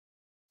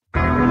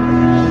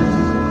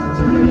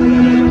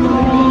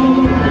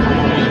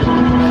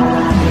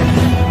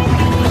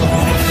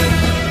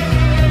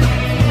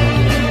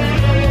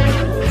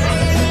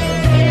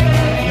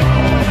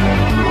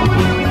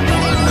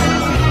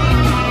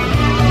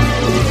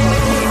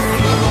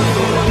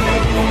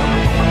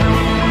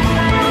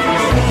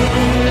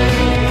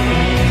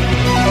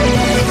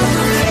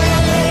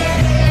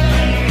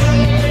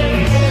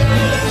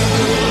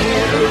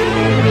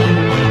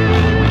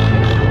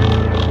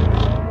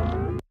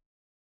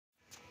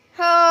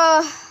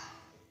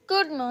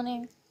Good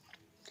morning.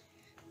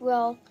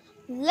 Well,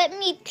 let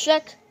me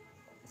check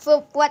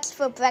for what's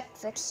for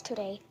breakfast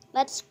today.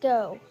 Let's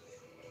go.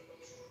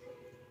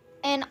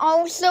 And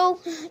also,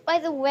 by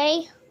the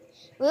way,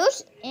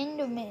 where's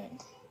Enderman?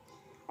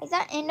 I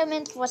thought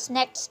Enderman was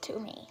next to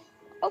me.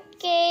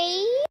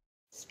 Okay.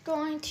 It's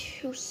going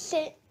to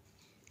sit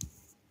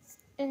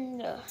in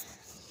the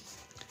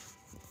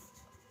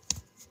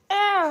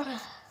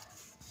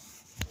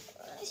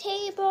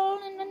table,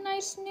 in a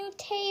nice new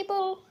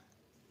table.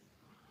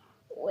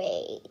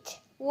 Wait,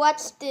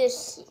 what's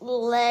this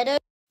letter?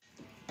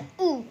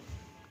 Ooh.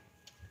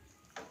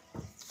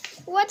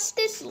 What's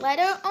this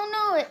letter? Oh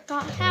no, it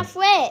got half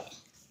wet.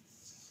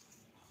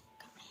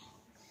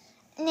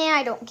 Nah,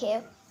 I don't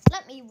care.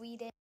 Let me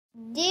read it.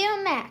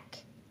 Dear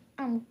Mac,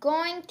 I'm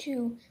going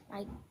to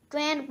my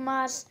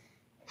grandma's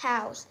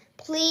house.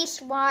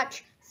 Please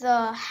watch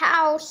the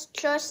house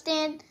just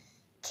in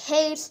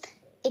case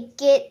it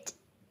gets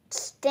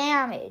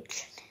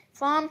damaged.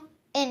 From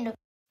Enderman.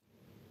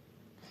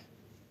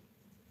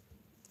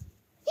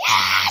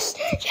 Yes!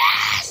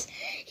 Yes!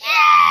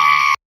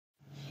 Yeah!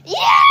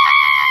 Yeah!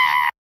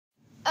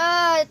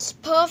 It's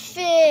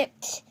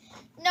perfect.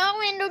 No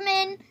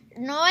Enderman,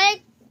 no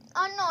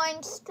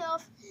annoying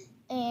stuff,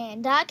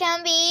 and I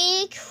can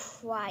be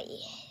quiet.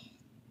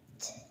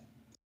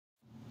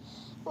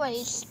 What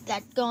is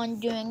that gun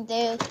doing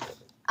there?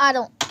 I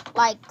don't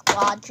like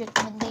logic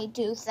when they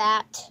do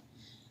that.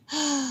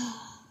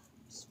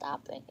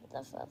 Stop it,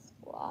 the fifth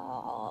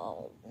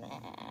wall,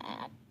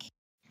 Mac.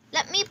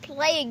 Let me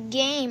play a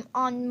game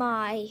on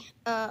my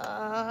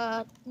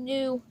on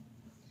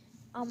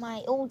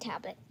my old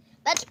tablet.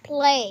 Let's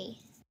play.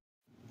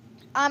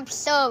 I'm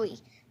sorry,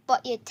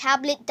 but your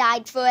tablet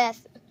died forever.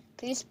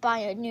 Please buy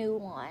a new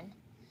one,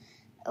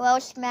 or I'll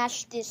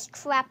smash this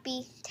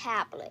crappy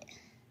tablet.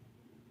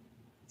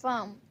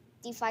 From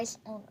device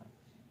owner.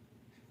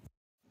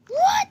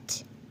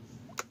 What?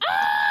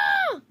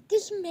 Ah!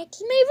 This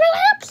makes me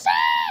really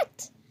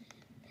upset!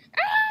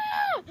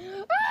 Ah! Ah!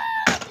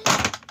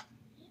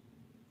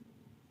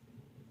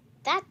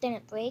 That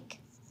didn't break.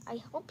 I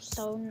hope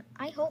so.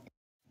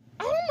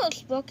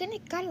 Almost broken.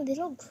 It got a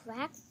little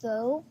crack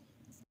though.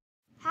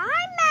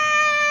 Hi,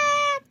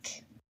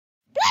 Mac!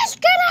 Let's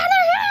get out of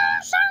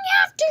here! So I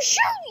have to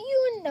shoot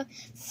you in the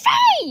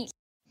face!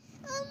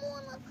 I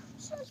wanna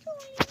shoot you.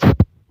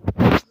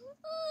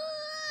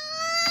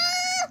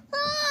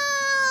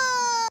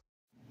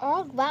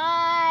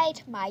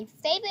 Alright, my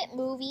favorite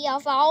movie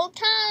of all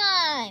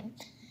time.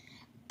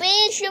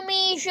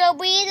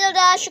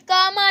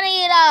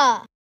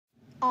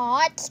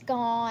 Oh, it's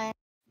gone.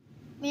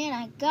 Man,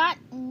 I got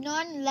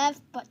none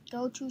left but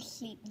go to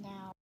sleep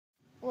now.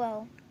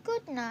 Well,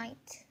 good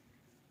night.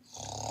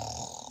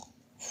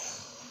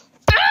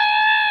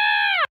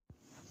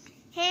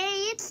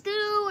 Hey, it's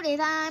duty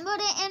time for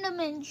the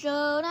Enderman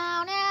Show.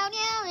 Now,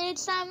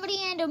 it's time for the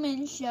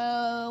Enderman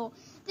Show.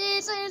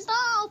 This is the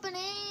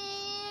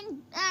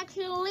opening.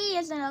 Actually,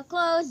 it's a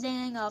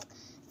closing of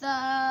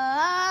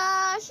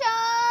the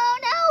show.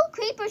 No,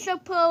 Creeper Show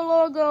Pro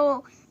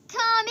logo.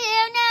 Come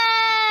here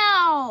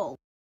now.